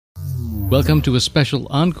Welcome to a special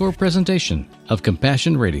encore presentation of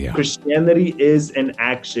Compassion Radio. Christianity is an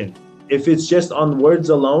action. If it's just on words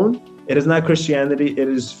alone, it is not Christianity, it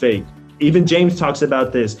is fake. Even James talks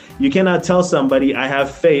about this. You cannot tell somebody, I have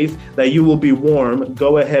faith that you will be warm.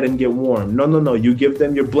 Go ahead and get warm. No. You give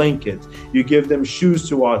them your blankets. You give them shoes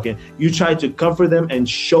to walk in. You try to comfort them and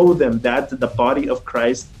show them that the body of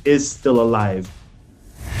Christ is still alive.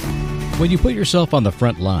 When you put yourself on the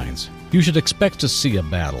front lines, you should expect to see a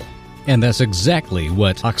battle. And that's exactly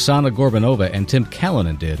what Oksana Gorbanova and Tim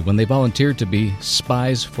Callanan did when they volunteered to be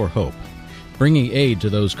Spies for Hope, bringing aid to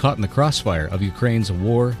those caught in the crossfire of Ukraine's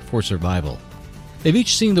war for survival. They've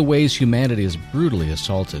each seen the ways humanity is brutally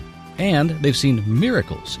assaulted, and they've seen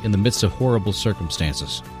miracles in the midst of horrible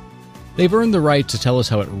circumstances. They've earned the right to tell us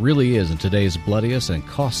how it really is in today's bloodiest and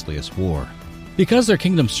costliest war. Because they're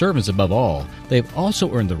kingdom servants above all, they've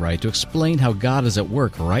also earned the right to explain how God is at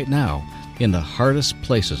work right now in the hardest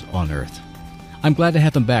places on earth. I'm glad to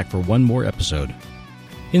have them back for one more episode.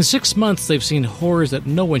 In 6 months, they've seen horrors that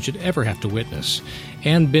no one should ever have to witness,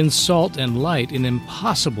 and been salt and light in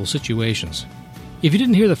impossible situations. If you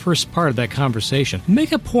didn't hear the first part of that conversation,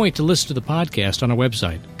 make a point to listen to the podcast on our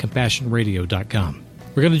website, CompassionRadio.com.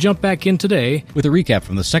 We're going to jump back in today with a recap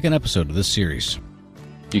from the second episode of this series.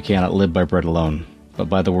 You cannot live by bread alone, but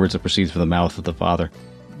by the words that proceed from the mouth of the Father.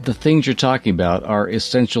 The things you're talking about are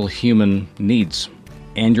essential human needs.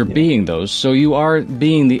 And you're being those, so you are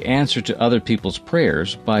being the answer to other people's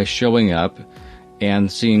prayers by showing up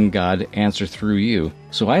and seeing God answer through you.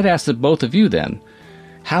 So I'd ask that both of you then,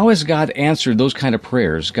 how has God answered those kind of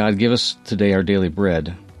prayers? God, give us today our daily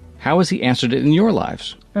bread. How has He answered it in your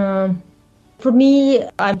lives? For me,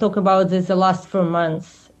 I talk about this the last 4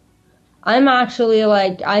 months. I'm actually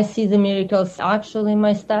I see the miracles actually in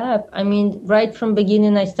my step. I mean, right from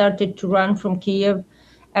beginning, I started to run from Kiev.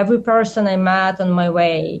 Every person I met on my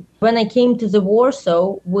way. When I came to the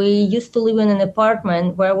Warsaw, we used to live in an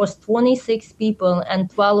apartment where was 26 people and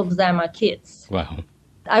 12 of them are kids. Wow.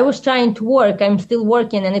 I was trying to work. I'm still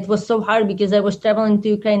working, and it was so hard because I was traveling to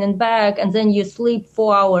Ukraine and back, and then you sleep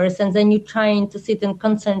 4 hours, and then you're trying to sit and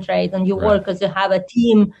concentrate on your work because you have a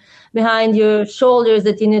team behind your shoulders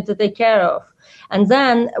that you need to take care of. And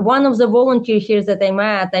then one of the volunteers here that I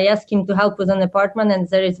met, I asked him to help with an apartment, and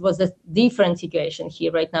was a different situation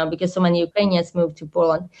here right now because so many Ukrainians moved to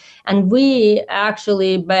Poland. And we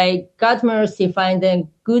actually, by God's mercy, find a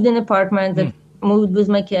good apartment that moved with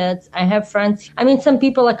my kids. I have friends. I mean, some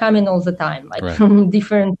people are coming all the time, from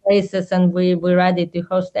different places, and we're ready to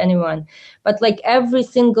host anyone. But every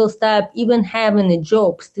single step, even having a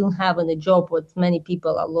job, still having a job, what many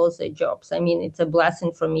people are lost their jobs. I mean, it's a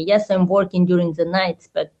blessing for me. Yes, I'm working during the nights,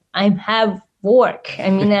 but I have work. I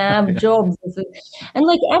mean, I have jobs. And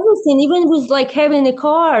everything, even with having a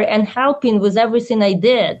car and helping with everything I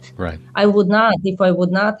did, I would not if I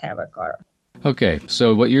would not have a car. Okay,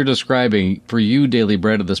 so what you're describing for you, daily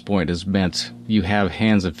bread at this point has meant you have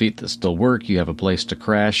hands and feet that still work, you have a place to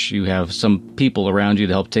crash, you have some people around you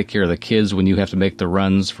to help take care of the kids when you have to make the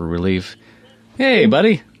runs for relief. Hey,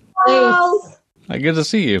 buddy. Hello. Good to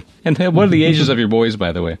see you. And what are the ages of your boys,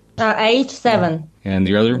 by the way? Age 7. And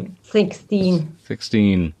your other? 16.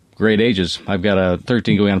 16. Great ages. I've got a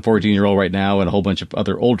 13 going on 14-year-old right now and a whole bunch of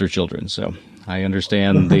other older children, so I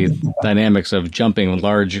understand the dynamics of jumping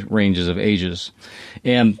large ranges of ages.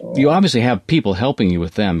 And you obviously have people helping you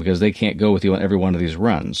with them because they can't go with you on every one of these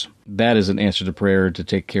runs. That is an answer to prayer to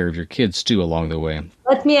take care of your kids, too, along the way.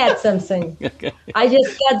 Let me add something. Okay. I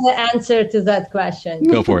just got the answer to that question.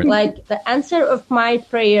 Go for it. The answer of my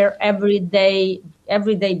prayer everyday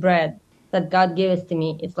bread that God gives to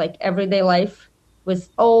me. It's everyday life with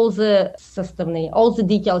all the system, all the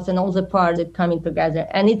details and all the parts that coming together.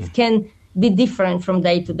 And it can be different from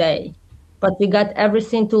day to day, but we got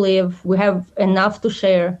everything to live. We have enough to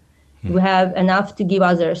share. We have enough to give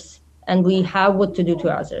others, and we have what to do to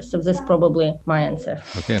others. So that's probably my answer.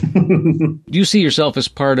 Okay. You see yourself as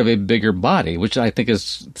part of a bigger body, which I think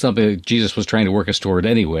is something that Jesus was trying to work us toward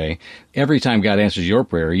anyway. Every time God answers your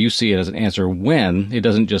prayer, you see it as an answer when it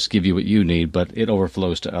doesn't just give you what you need, but it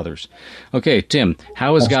overflows to others. Okay, Tim,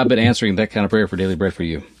 how has God been answering that kind of prayer for daily bread for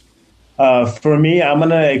you? For me, I'm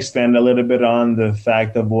going to expand a little bit on the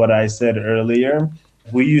fact of what I said earlier.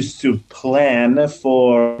 We used to plan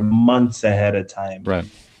for months ahead of time. Right.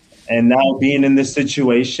 And now being in this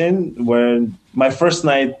situation where my first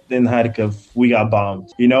night in Kharkiv, we got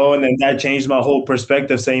bombed, and then that changed my whole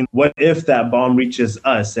perspective saying, what if that bomb reaches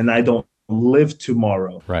us and I don't live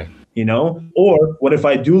tomorrow? Right. Or what if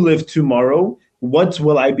I do live tomorrow? What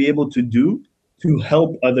will I be able to do to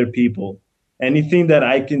help other people? Anything that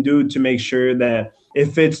I can do to make sure that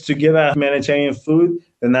If it's to give out humanitarian food,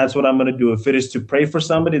 then that's what I'm going to do. If it is to pray for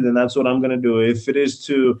somebody, then that's what I'm going to do. If it is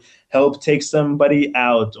to help take somebody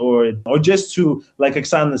out or just to, like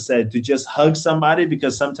Oksana said, to just hug somebody,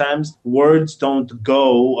 because sometimes words don't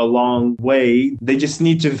go a long way. They just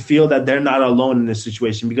need to feel that they're not alone in this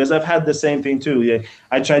situation, because I've had the same thing too. Yeah,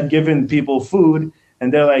 I tried giving people food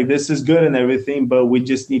and they're like, this is good and everything, but we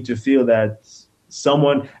just need to feel that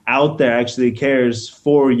someone out there actually cares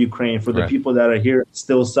for Ukraine, for the people that are here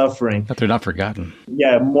still suffering. That they're not forgotten.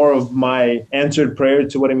 Yeah, more of my answered prayer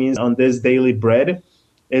to what it means on this daily bread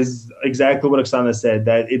is exactly what Oksana said,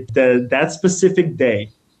 that that specific day,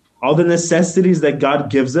 all the necessities that God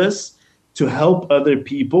gives us to help other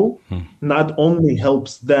people, not only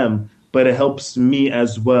helps them, but it helps me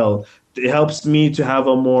as well. It helps me to have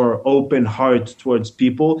a more open heart towards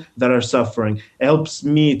people that are suffering. It helps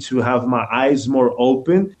me to have my eyes more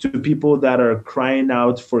open to people that are crying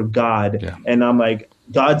out for God. Yeah. And I'm like,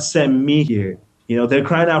 God sent me here. You know, they're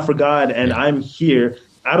crying out for God and I'm here.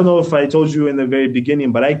 I don't know if I told you in the very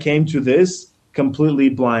beginning, but I came to this completely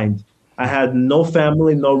blind. I had no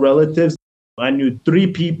family, no relatives. I knew 3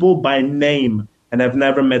 people by name, and I've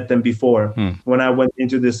never met them before when I went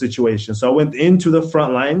into this situation. So I went into the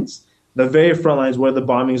front lines, the very front lines where the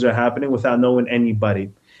bombings are happening, without knowing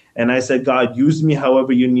anybody. And I said, God, use me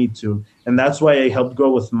however you need to. And that's why I helped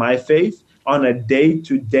grow with my faith on a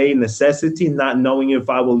day-to-day necessity, not knowing if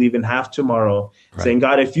I will even have tomorrow. Right. Saying,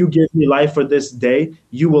 God, if you give me life for this day,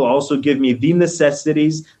 you will also give me the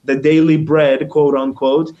necessities, the daily bread, quote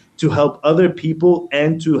unquote, to help other people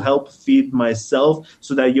and to help feed myself,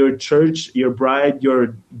 so that your church, your bride,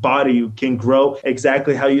 your body can grow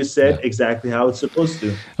exactly how you said, exactly how it's supposed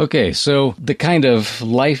to. Okay, so the kind of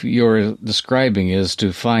life you're describing is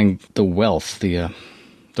to find the wealth, the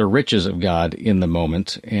riches of God in the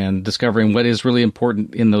moment, and discovering what is really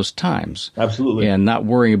important in those times. Absolutely. And not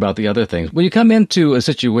worrying about the other things. When you come into a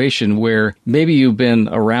situation where maybe you've been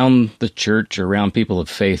around the church, around people of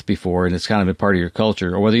faith before, and it's kind of a part of your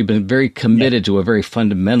culture, or whether you've been very committed to a very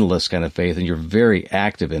fundamentalist kind of faith and you're very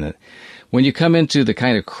active in it, when you come into the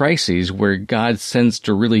kind of crises where God tends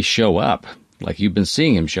to really show up, like you've been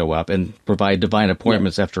seeing him show up and provide divine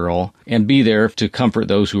appointments after all, and be there to comfort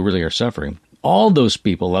those who really are suffering. All those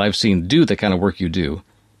people that I've seen do the kind of work you do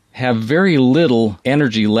have very little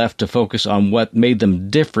energy left to focus on what made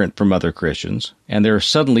them different from other Christians, and they're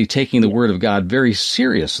suddenly taking the Word of God very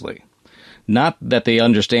seriously. Not that they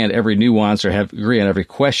understand every nuance or agree on every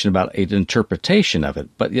question about an interpretation of it,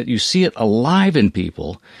 but yet you see it alive in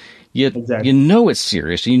people, yet you know it's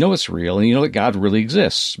serious, and you know it's real, and you know that God really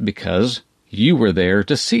exists because you were there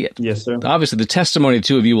to see it. Yes, sir. Obviously, the testimony the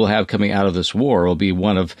two of you will have coming out of this war will be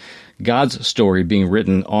one of God's story being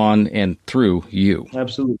written on and through you.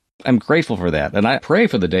 Absolutely. I'm grateful for that. And I pray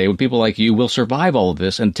for the day when people like you will survive all of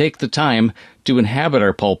this and take the time to inhabit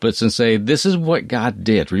our pulpits and say, this is what God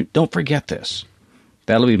did. Don't forget this.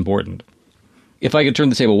 That'll be important. If I could turn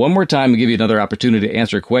the table one more time and give you another opportunity to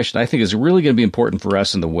answer a question I think is really going to be important for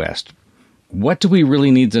us in the West. What do we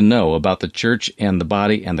really need to know about the church and the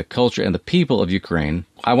body and the culture and the people of Ukraine?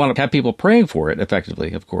 I want to have people praying for it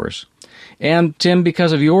effectively, of course. And Tim,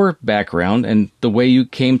 because of your background and the way you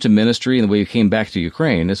came to ministry and the way you came back to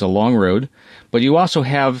Ukraine, it's a long road, but you also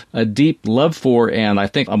have a deep love for and I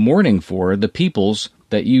think a mourning for the peoples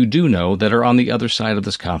that you do know that are on the other side of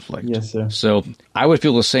this conflict. Yes, sir. So I would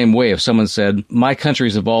feel the same way if someone said, my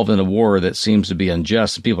country's involved in a war that seems to be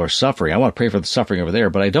unjust and people are suffering. I want to pray for the suffering over there,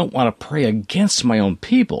 but I don't want to pray against my own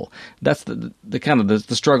people. That's the kind of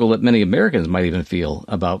the struggle that many Americans might even feel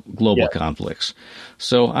about global conflicts.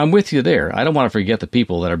 So I'm with you there. I don't want to forget the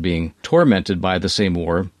people that are being tormented by the same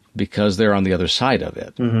war because they're on the other side of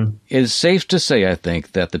it. Mm-hmm. It's safe to say, I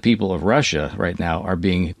think, that the people of Russia right now are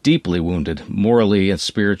being deeply wounded morally and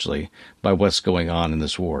spiritually by what's going on in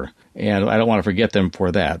this war. And I don't want to forget them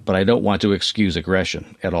for that, but I don't want to excuse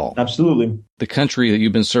aggression at all. Absolutely. The country that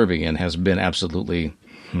you've been serving in has been absolutely,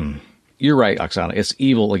 You're right, Oksana, it's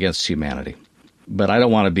evil against humanity. But I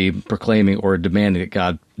don't want to be proclaiming or demanding that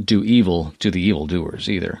God do evil to the evildoers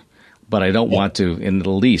either. But I don't want to in the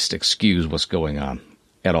least excuse what's going on.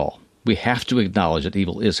 At all. We have to acknowledge that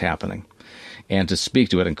evil is happening and to speak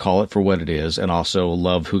to it and call it for what it is and also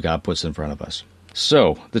love who God puts in front of us.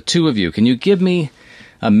 So, the two of you, can you give me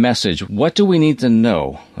a message? What do we need to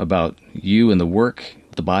know about you and the work,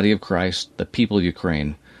 the body of Christ, the people of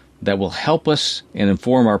Ukraine, that will help us and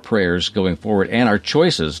inform our prayers going forward and our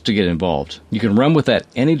choices to get involved? You can run with that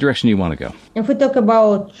any direction you want to go. If we talk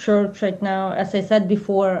about church right now, as I said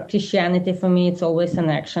before, Christianity for me, it's always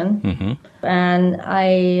an action. Mm-hmm. And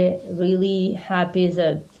I really happy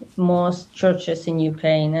that most churches in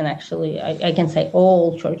Ukraine, and actually I can say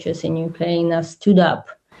all churches in Ukraine, have stood up.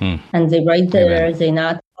 And they're right there. Amen. They're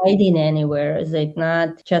not hiding anywhere. They're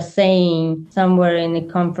not just saying somewhere in a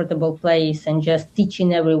comfortable place and just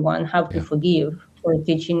teaching everyone how to forgive, or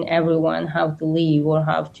teaching everyone how to live, or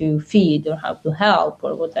how to feed, or how to help,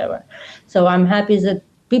 or whatever. So I'm happy that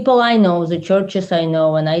people I know, the churches I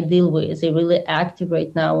know and I deal with, they're really active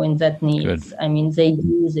right now in that needs. Good. I mean, they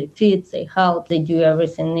feed, they help, they do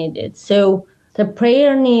everything needed. So the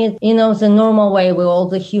prayer need, the normal way with all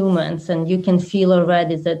the humans, and you can feel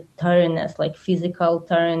already that tiredness, like physical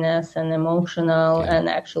tiredness and emotional and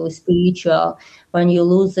actually spiritual, when you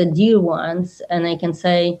lose the dear ones. And I can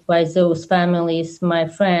say by those families, my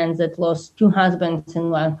friends that lost 2 husbands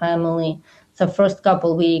in one family, the first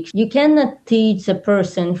couple weeks, you cannot teach a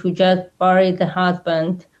person who just buried the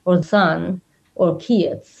husband or son or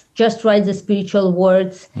kids. Just write the spiritual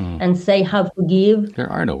words and say how to give. There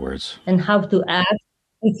are no words. And how to act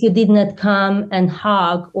if you did not come and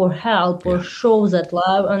hug or help or show that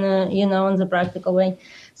love on in the practical way.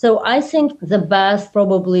 So I think the best,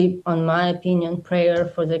 probably, on my opinion, prayer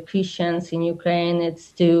for the Christians in Ukraine,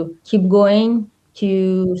 it's to keep going,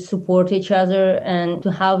 to support each other, and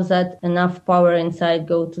to have that enough power inside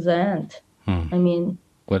go to the end. I mean,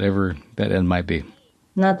 whatever that end might be.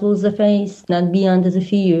 Not lose the faith, not be under the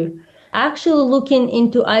fear. Actually looking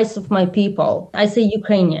into eyes of my people, I say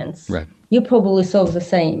Ukrainians. Right. You probably saw the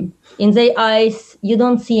same. In their eyes, you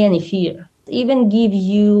don't see any fear. Even gives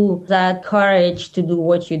you that courage to do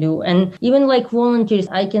what you do. And even like volunteers,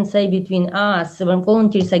 I can say between us, when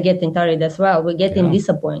volunteers are getting tired as well, we're getting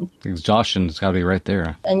disappointed. Exhaustion's got to be right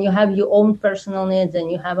there. And you have your own personal needs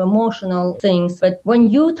and you have emotional things. But when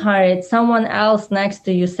you're tired, someone else next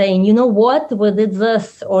to you saying, you know what, we did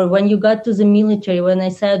this. Or when you got to the military, when I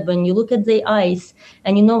said, when you look at their eyes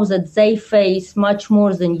and you know that they face much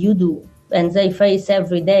more than you do. And they face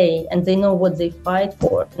every day, and they know what they fight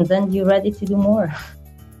for, and then you're ready to do more.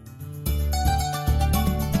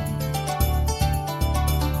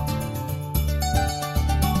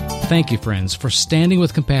 Thank you, friends, for standing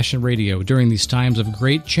with Compassion Radio during these times of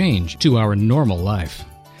great change to our normal life.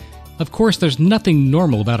 Of course, there's nothing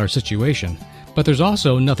normal about our situation, but there's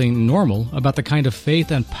also nothing normal about the kind of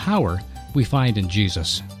faith and power we find in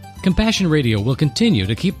Jesus. Compassion Radio will continue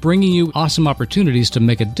to keep bringing you awesome opportunities to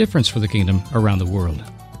make a difference for the kingdom around the world.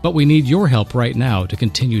 But we need your help right now to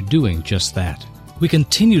continue doing just that. We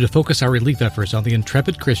continue to focus our relief efforts on the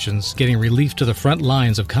intrepid Christians getting relief to the front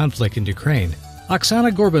lines of conflict in Ukraine.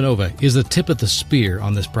 Oksana Gorbanova is the tip of the spear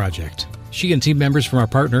on this project. She and team members from our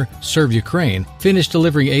partner, Serve Ukraine, finished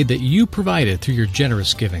delivering aid that you provided through your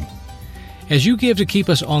generous giving. As you give to keep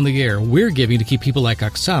us on the air, we're giving to keep people like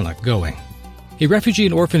Oksana going. A refugee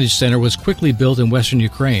and orphanage center was quickly built in western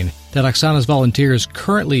Ukraine that Oksana's volunteers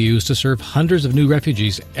currently use to serve hundreds of new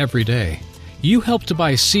refugees every day. You helped to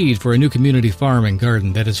buy seed for a new community farm and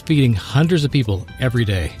garden that is feeding hundreds of people every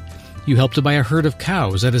day. You helped to buy a herd of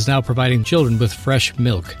cows that is now providing children with fresh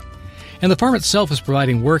milk. And the farm itself is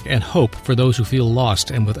providing work and hope for those who feel lost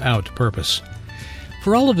and without purpose.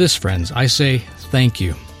 For all of this, friends, I say thank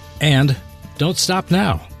you. And don't stop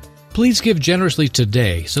now. Please give generously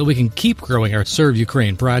today so we can keep growing our Serve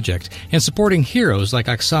Ukraine project and supporting heroes like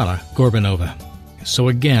Oksana Gorbanova. So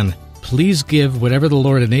again, please give whatever the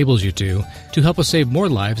Lord enables you to help us save more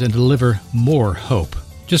lives and deliver more hope.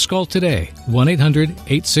 Just call today,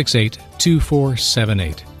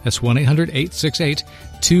 1-800-868-2478. That's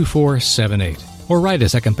 1-800-868-2478. Or write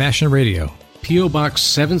us at Compassion Radio, P.O. Box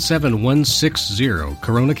 77160,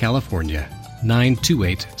 Corona, California,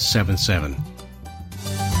 92877.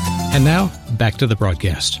 And now, back to the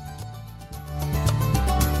broadcast.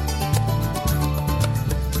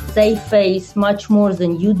 They face much more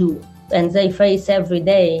than you do, and they face every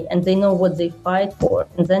day, and they know what they fight for,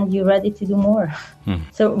 and then you're ready to do more.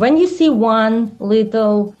 So when you see one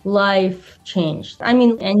little life changed, I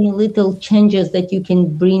mean, any little changes that you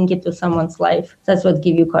can bring into someone's life, that's what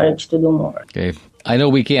gives you courage to do more. Okay. I know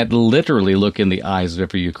we can't literally look in the eyes of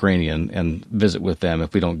every Ukrainian and visit with them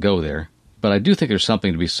if we don't go there. But I do think there's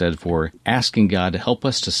something to be said for asking God to help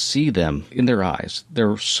us to see them in their eyes,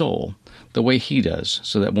 their soul, the way He does,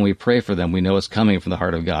 so that when we pray for them, we know it's coming from the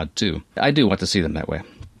heart of God, too. I do want to see them that way.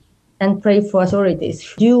 And pray for authorities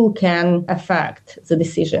who can affect the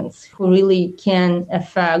decisions, who really can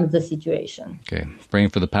affect the situation. Okay, praying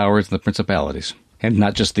for the powers and the principalities. And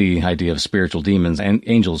not just the idea of spiritual demons and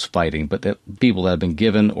angels fighting, but that people that have been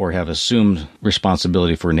given or have assumed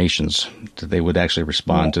responsibility for nations, that they would actually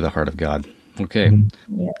respond to the heart of God. Okay.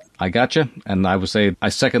 Yes. I gotcha. And I would say I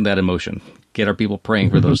second that emotion. get our people praying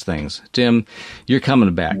for those things. Tim, you're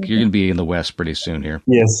coming back. You're going to be in the West pretty soon here.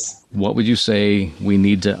 Yes. What would you say we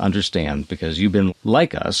need to understand? Because you've been,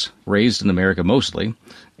 like us, raised in America mostly,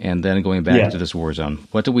 and then going back to this war zone.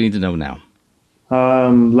 What do we need to know now?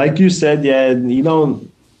 Like you said,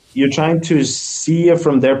 you're trying to see it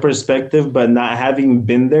from their perspective, but not having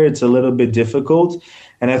been there, it's a little bit difficult.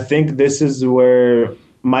 And I think this is where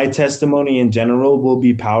my testimony in general will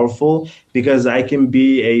be powerful, because I can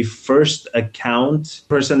be a first account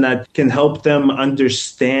person that can help them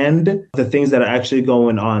understand the things that are actually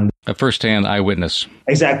going on. A first-hand eyewitness.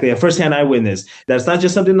 Exactly, a first-hand eyewitness. That's not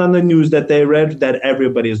just something on the news that they read that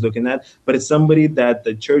everybody is looking at, but it's somebody that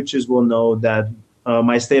the churches will know, that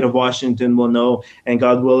my state of Washington will know, and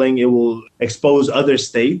God willing, it will expose other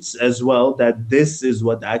states as well that this is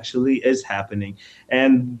what actually is happening.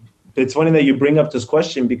 And it's funny that you bring up this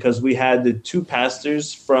question, because we had the two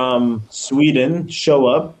pastors from Sweden show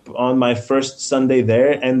up on my first Sunday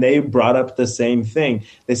there, and they brought up the same thing.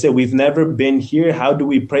 They said, we've never been here. How do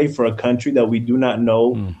we pray for a country that we do not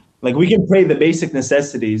know? Like, we can pray the basic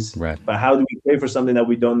necessities, right, but how do we pray for something that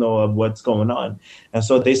we don't know of what's going on? And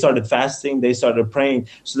so they started fasting, they started praying,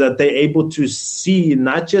 so that they're able to see,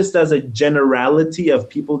 not just as a generality of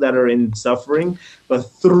people that are in suffering, but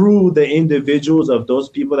through the individuals of those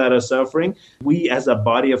people that are suffering, we as a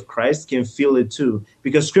body of Christ can feel it too.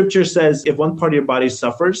 Because scripture says, if one part of your body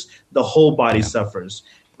suffers, the whole body suffers.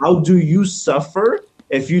 How do you suffer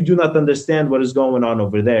if you do not understand what is going on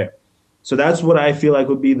over there? So that's what I feel like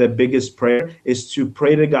would be the biggest prayer, is to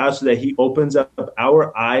pray to God so that he opens up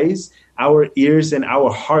our eyes, our ears, and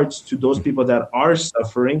our hearts to those people that are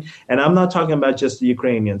suffering. And I'm not talking about just the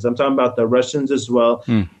Ukrainians. I'm talking about the Russians as well.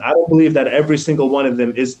 I don't believe that every single one of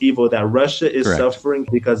them is evil, that Russia is suffering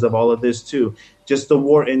because of all of this too. Just the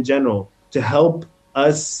war in general, to help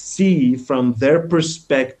us see from their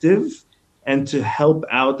perspective and to help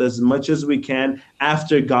out as much as we can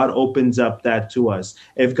after God opens up that to us.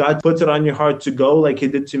 If God puts it on your heart to go like he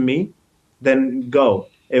did to me, then go.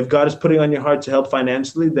 If God is putting on your heart to help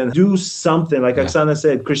financially, then do something. Like Oksana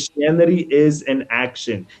said, Christianity is an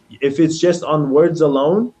action. If it's just on words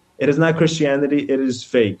alone, it is not Christianity, it is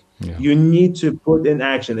fake. You need to put in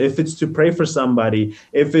action. If it's to pray for somebody,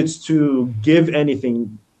 if it's to give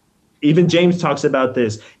anything. Even James talks about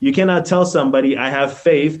this. You cannot tell somebody, I have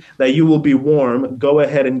faith that you will be warm. Go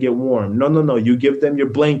ahead and get warm. No. You give them your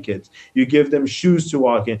blankets. You give them shoes to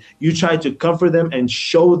walk in. You try to comfort them and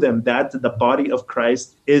show them that the body of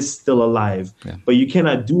Christ is still alive. But you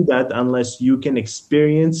cannot do that unless you can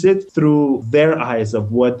experience it through their eyes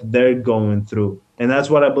of what they're going through. And that's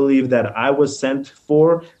what I believe that I was sent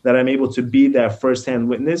for, that I'm able to be that firsthand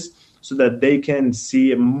witness, so that they can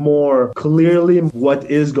see more clearly what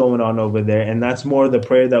is going on over there. And that's more the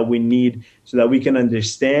prayer that we need, so that we can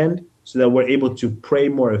understand, so that we're able to pray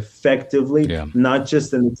more effectively, not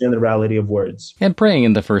just in the generality of words. And praying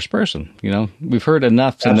in the first person. You know, we've heard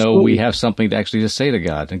enough to know we have something to actually just say to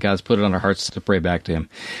God, and God's put it on our hearts to pray back to him.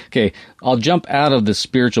 Okay, I'll jump out of the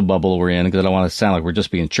spiritual bubble we're in, because I don't want to sound like we're just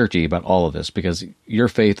being churchy about all of this, because your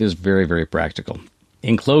faith is very, very practical.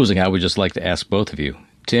 In closing, I would just like to ask both of you,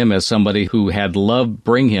 Tim, as somebody who had love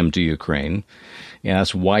bring him to Ukraine, and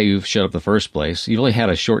that's why you've showed up in the first place, you've only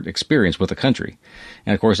had a short experience with the country.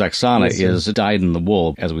 And, of course, Oksana is dyed in the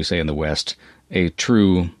wool, as we say in the West, a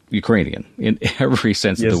true Ukrainian in every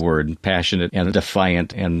sense of the word, passionate and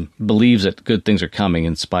defiant, and believes that good things are coming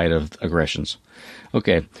in spite of aggressions.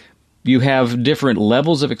 Okay, you have different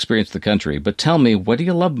levels of experience with the country, but tell me, what do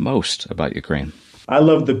you love most about Ukraine? I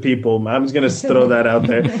love the people. I'm just going to throw that out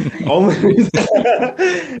there. The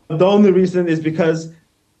only reason is because,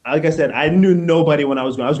 like I said, I knew nobody when I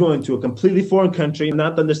was going. I was going to a completely foreign country,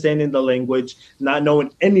 not understanding the language, not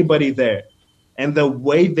knowing anybody there. And the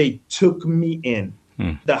way they took me in,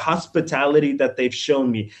 the hospitality that they've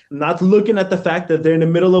shown me, not looking at the fact that they're in the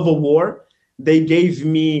middle of a war, they gave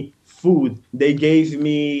me food. They gave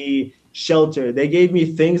me shelter. They gave me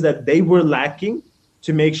things that they were lacking,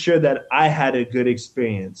 to make sure that I had a good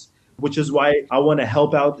experience, which is why I want to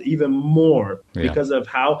help out even more, because of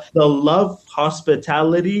how the love,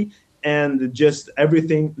 hospitality, and just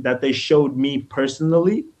everything that they showed me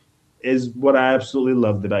personally is what I absolutely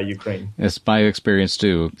loved about Ukraine. It's my experience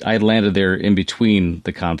too. I landed there in between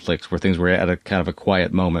the conflicts, where things were at a kind of a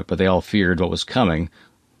quiet moment, but they all feared what was coming.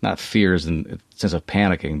 Not fears in the sense of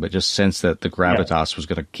panicking, but just sense that the gravitas was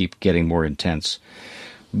going to keep getting more intense.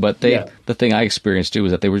 But the thing I experienced too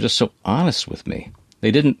was that they were just so honest with me.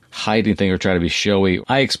 They didn't hide anything or try to be showy.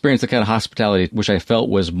 I experienced the kind of hospitality which I felt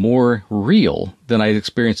was more real than I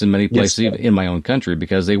experienced in many places, even in my own country,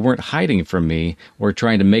 because they weren't hiding from me or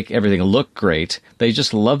trying to make everything look great. They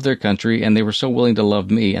just loved their country, and they were so willing to love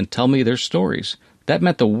me and tell me their stories. That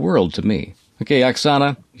meant the world to me. Okay,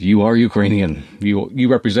 Oksana, you are Ukrainian.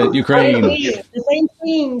 You represent Ukraine. The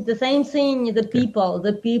same thing. The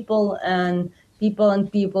people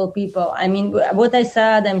and people. I mean, what I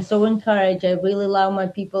said, I'm so encouraged. I really love my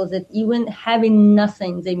people that even having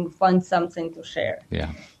nothing, they find something to share.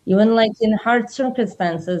 Yeah. Even like in hard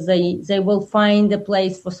circumstances, they will find a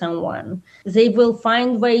place for someone. They will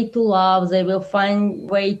find way to love. They will find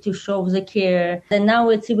way to show the care. And now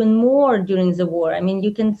it's even more during the war. I mean,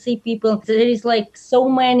 you can see people, there is like so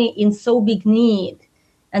many in so big need,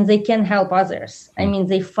 and they can help others. I mean,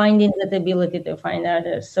 they find in that ability to find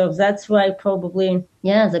others. So that's why probably,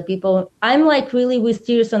 the people, I'm like really with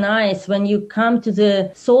tears on eyes when you come to the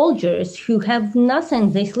soldiers who have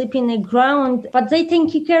nothing. They sleep in the ground, but they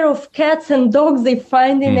take care of cats and dogs they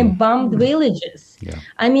find in the bombed villages. Yeah.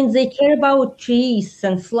 I mean, they care about trees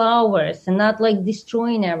and flowers and not like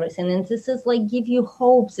destroying everything. And this is like give you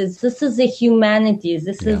hopes. This is the humanity.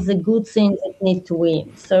 This is the good thing that need to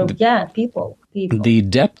win. So people. The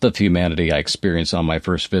depth of humanity I experienced on my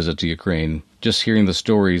first visit to Ukraine, just hearing the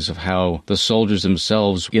stories of how the soldiers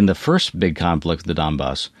themselves in the first big conflict, the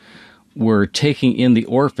Donbass, were taking in the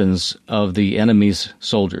orphans of the enemy's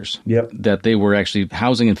soldiers. Yep. That they were actually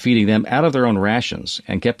housing and feeding them out of their own rations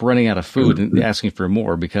and kept running out of food and asking for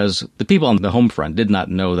more because the people on the home front did not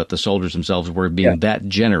know that the soldiers themselves were being that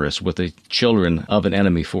generous with the children of an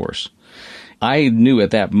enemy force. I knew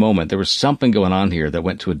at that moment there was something going on here that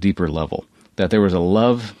went to a deeper level. That there was a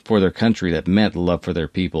love for their country that meant love for their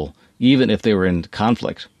people, even if they were in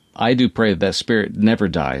conflict. I do pray that spirit never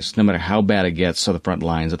dies, no matter how bad it gets to the front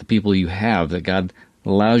lines, that the people you have, that God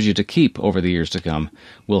allows you to keep over the years to come,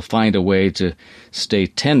 will find a way to stay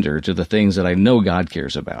tender to the things that I know God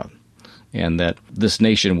cares about, and that this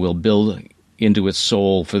nation will build into its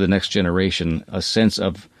soul for the next generation a sense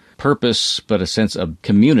of purpose, but a sense of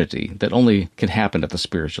community that only can happen at the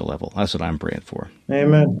spiritual level. That's what I'm praying for.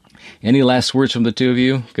 Amen. Any last words from the two of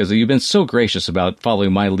you? Because you've been so gracious about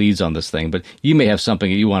following my leads on this thing, but you may have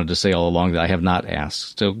something that you wanted to say all along that I have not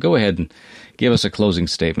asked. So go ahead and give us a closing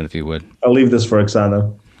statement, if you would. I'll leave this for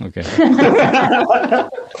Oksana. Okay.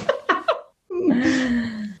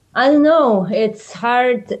 I don't know. It's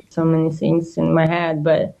hard. So many things in my head,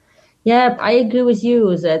 but yeah, I agree with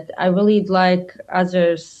you that I really like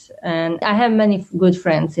others, and I have many good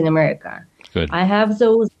friends in America. Good. I have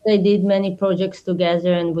those that did many projects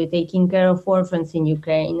together, and we're taking care of orphans in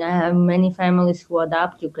Ukraine. I have many families who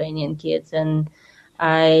adopt Ukrainian kids, and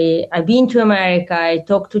I've been to America. I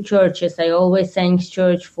talk to churches. I always thank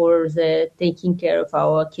church for the taking care of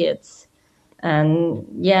our kids. And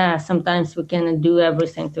sometimes we cannot do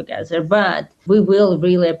everything together, but we will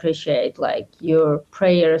really appreciate like your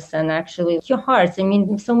prayers and actually your hearts. I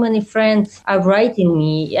mean, so many friends are writing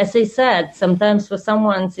me. As I said, sometimes for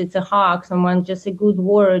someone it's a hug, someone just a good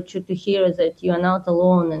word to hear that you are not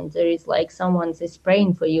alone and there is like someone is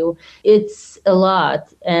praying for you. It's a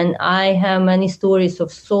lot. And I have many stories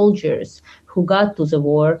of soldiers who got to the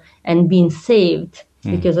war and been saved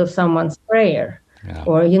because of someone's prayer. Yeah.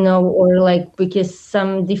 Or, or like because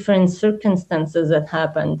some different circumstances that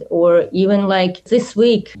happened, or even like this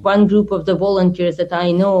week, one group of the volunteers that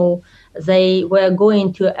I know, they were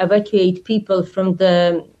going to evacuate people from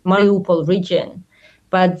the Mariupol region,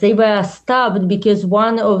 but they were stopped because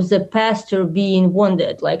one of the pastor being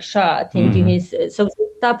wounded, like shot into his, so they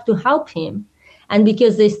stopped to help him. And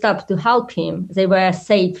because they stopped to help him, they were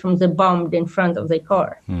saved from the bomb in front of the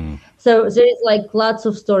car. So there is like lots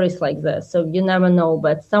of stories like this. So you never know,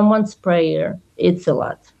 but someone's prayer, it's a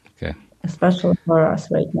lot. Okay. Especially for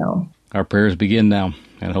us right now. Our prayers begin now,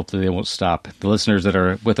 and hopefully they won't stop. The listeners that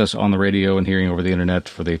are with us on the radio and hearing over the internet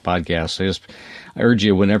for the podcast, I urge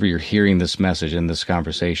you, whenever you're hearing this message and this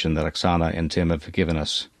conversation that Oksana and Tim have given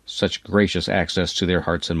us, such gracious access to their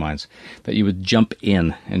hearts and minds, that you would jump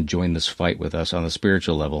in and join this fight with us on the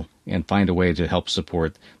spiritual level and find a way to help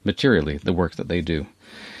support materially the work that they do.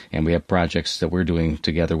 And we have projects that we're doing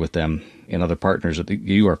together with them and other partners that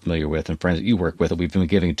you are familiar with and friends that you work with that we've been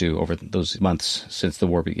giving to over those months since the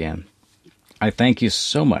war began. I thank you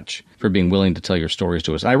so much for being willing to tell your stories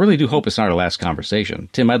to us. I really do hope it's not our last conversation.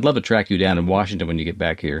 Tim, I'd love to track you down in Washington when you get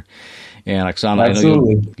back here. And Oksana,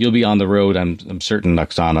 absolutely. I know you'll be on the road. I'm certain,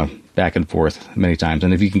 Oksana, back and forth many times.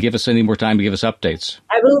 And if you can give us any more time to give us updates.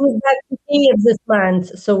 I will be back to Kiev this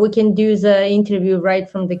month, so we can do the interview right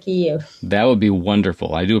from the Kiev. That would be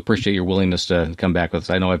wonderful. I do appreciate your willingness to come back with us.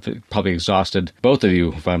 I know I've probably exhausted both of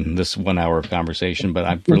you from this 1 hour of conversation, but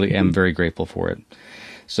I really am very grateful for it.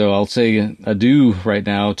 So I'll say adieu right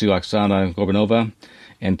now to Oksana Gorbanova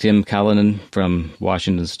and Tim Callanan from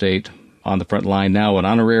Washington State, on the front line now, an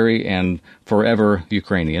honorary and forever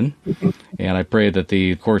Ukrainian. And I pray that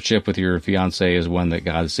the courtship with your fiancé is one that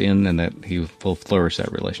God's in and that he will flourish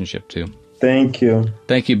that relationship too. Thank you.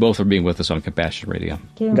 Thank you both for being with us on Compassion Radio.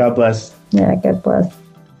 God bless. Yeah, God bless.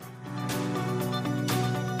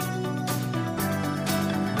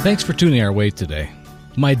 Thanks for tuning our way today.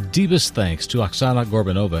 My deepest thanks to Oksana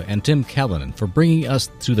Gorbanova and Tim Callanan for bringing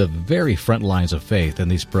us to the very front lines of faith in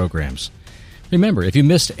these programs. Remember, if you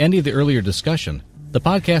missed any of the earlier discussion, the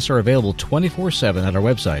podcasts are available 24/7 at our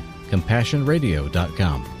website,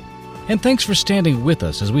 CompassionRadio.com. And thanks for standing with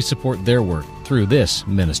us as we support their work through this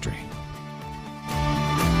ministry.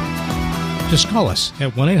 Just call us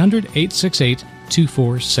at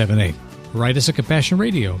 1-800-868-2478. Write us at Compassion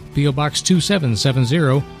Radio, P.O. Box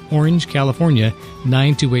 2770, Orange, California,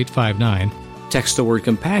 92859. Text the word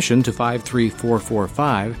compassion to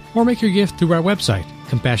 53445 or make your gift through our website,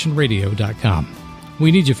 CompassionRadio.com.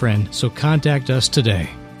 We need you, friend, so contact us today.